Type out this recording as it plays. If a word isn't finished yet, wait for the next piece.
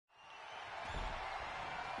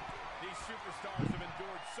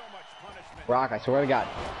Rock, I swear to God.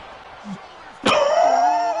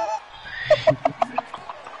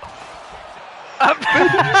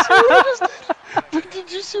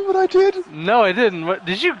 Did you see what I did? No, I didn't. What,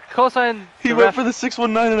 did you co-sign? He went for the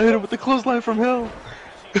 619 and I hit him with the clothesline from hell.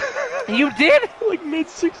 You did? Like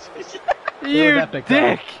mid-60s. You epic,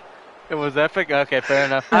 dick. It was epic? Okay, fair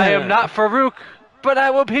enough. I am not Farouk, but I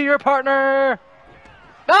will be your partner.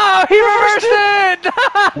 No, he reversed it!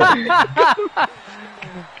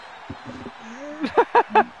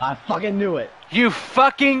 I fucking knew it. You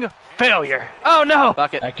fucking failure. Oh no.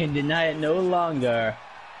 Fuck it. I can deny it no longer.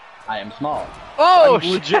 I am small. Oh, I'm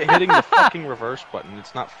legit hitting the fucking reverse button.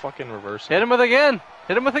 It's not fucking reversing. Hit him with again.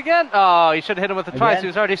 Hit him with again. Oh, you should have hit him with it twice. He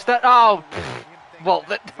was already stuck. Oh, pfft. Well,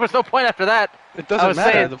 there was no point after that. It doesn't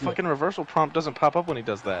matter. The fucking reversal prompt doesn't pop up when he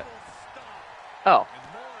does that. Oh.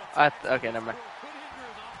 Okay, never mind.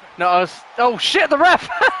 No, I was... Oh, shit, the ref!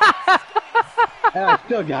 And I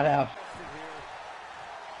still got out.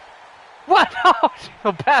 What? Oh,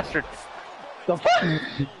 you bastard. The fuck?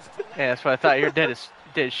 Yeah, that's what I thought. You're dead as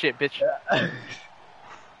shit, bitch.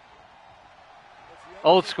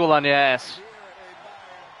 Old school on your ass.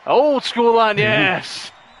 Old school on your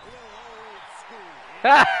ass.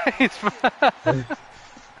 I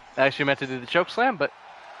actually meant to do the choke slam, but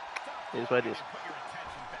it is what it is.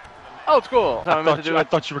 Old school. I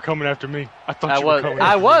thought you were coming after me.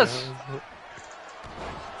 I was.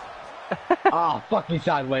 Oh, fuck me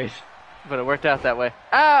sideways. But it worked out that way.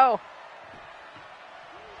 Ow!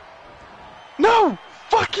 No!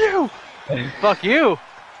 Fuck you! Fuck you!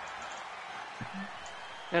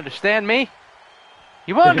 You understand me?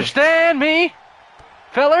 You understand me,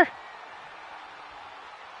 feller?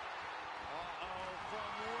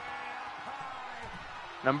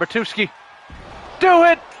 Number 2 ski. Do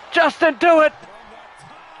it! Justin, do it!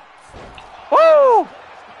 Woo!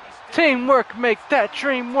 Teamwork make that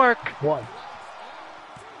dream work. 1,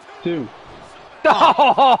 2.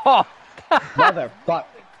 Oh! Motherfuck.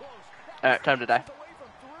 Alright, time to die.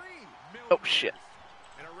 Oh, shit.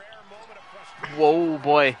 Whoa,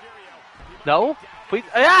 boy. No? Please?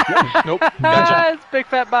 Ah! Nope. Gotcha. His big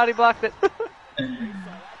fat body blocked it.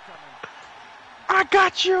 I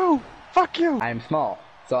got you! Fuck you! I am small,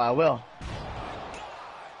 so I will.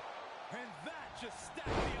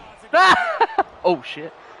 Oh,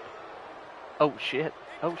 shit. Oh, shit.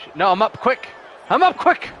 Oh, shit. No, I'm up quick. I'm up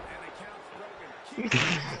quick.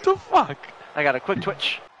 The fuck? I got a quick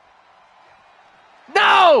twitch.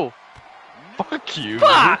 No! Fuck you.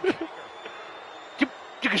 Fuck!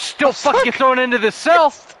 You can still fucking get thrown into this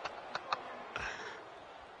cell.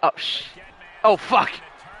 Oh, shit. Oh, fuck.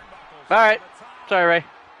 Alright. Sorry, Ray.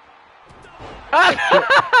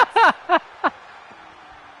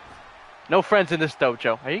 No friends in this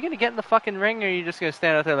dojo. Are you gonna get in the fucking ring, or are you just gonna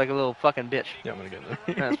stand out there like a little fucking bitch? Yeah, I'm gonna get in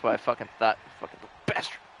there. That's what I fucking thought. Fucking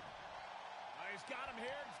bastard.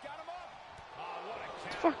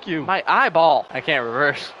 Fuck you. My eyeball. I can't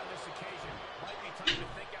reverse.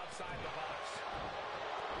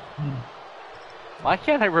 Why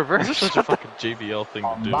can't I reverse? This is such a fucking JBL thing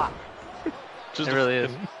to do. Just It really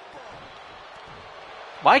is.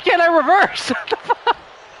 Why can't I reverse?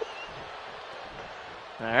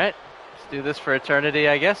 Alright. Let's do this for eternity,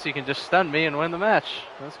 I guess. You can just stun me and win the match.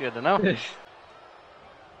 That's good to know. What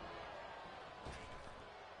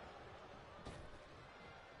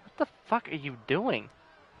the fuck are you doing?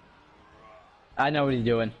 I know what he's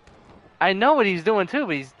doing. I know what he's doing too,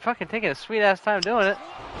 but he's fucking taking a sweet ass time doing it.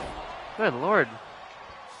 Good lord.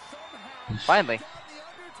 Finally.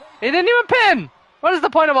 He didn't even pin! What is the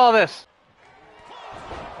point of all this?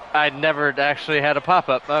 I never actually had a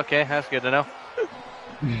pop-up. Okay, that's good to know.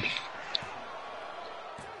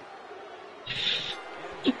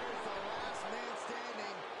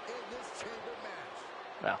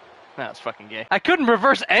 Well, that's fucking gay. I couldn't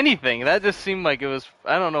reverse anything. That just seemed like it was...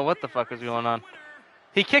 I don't know what the fuck was going on.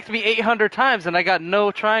 He kicked me 800 times and I got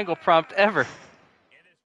no triangle prompt ever.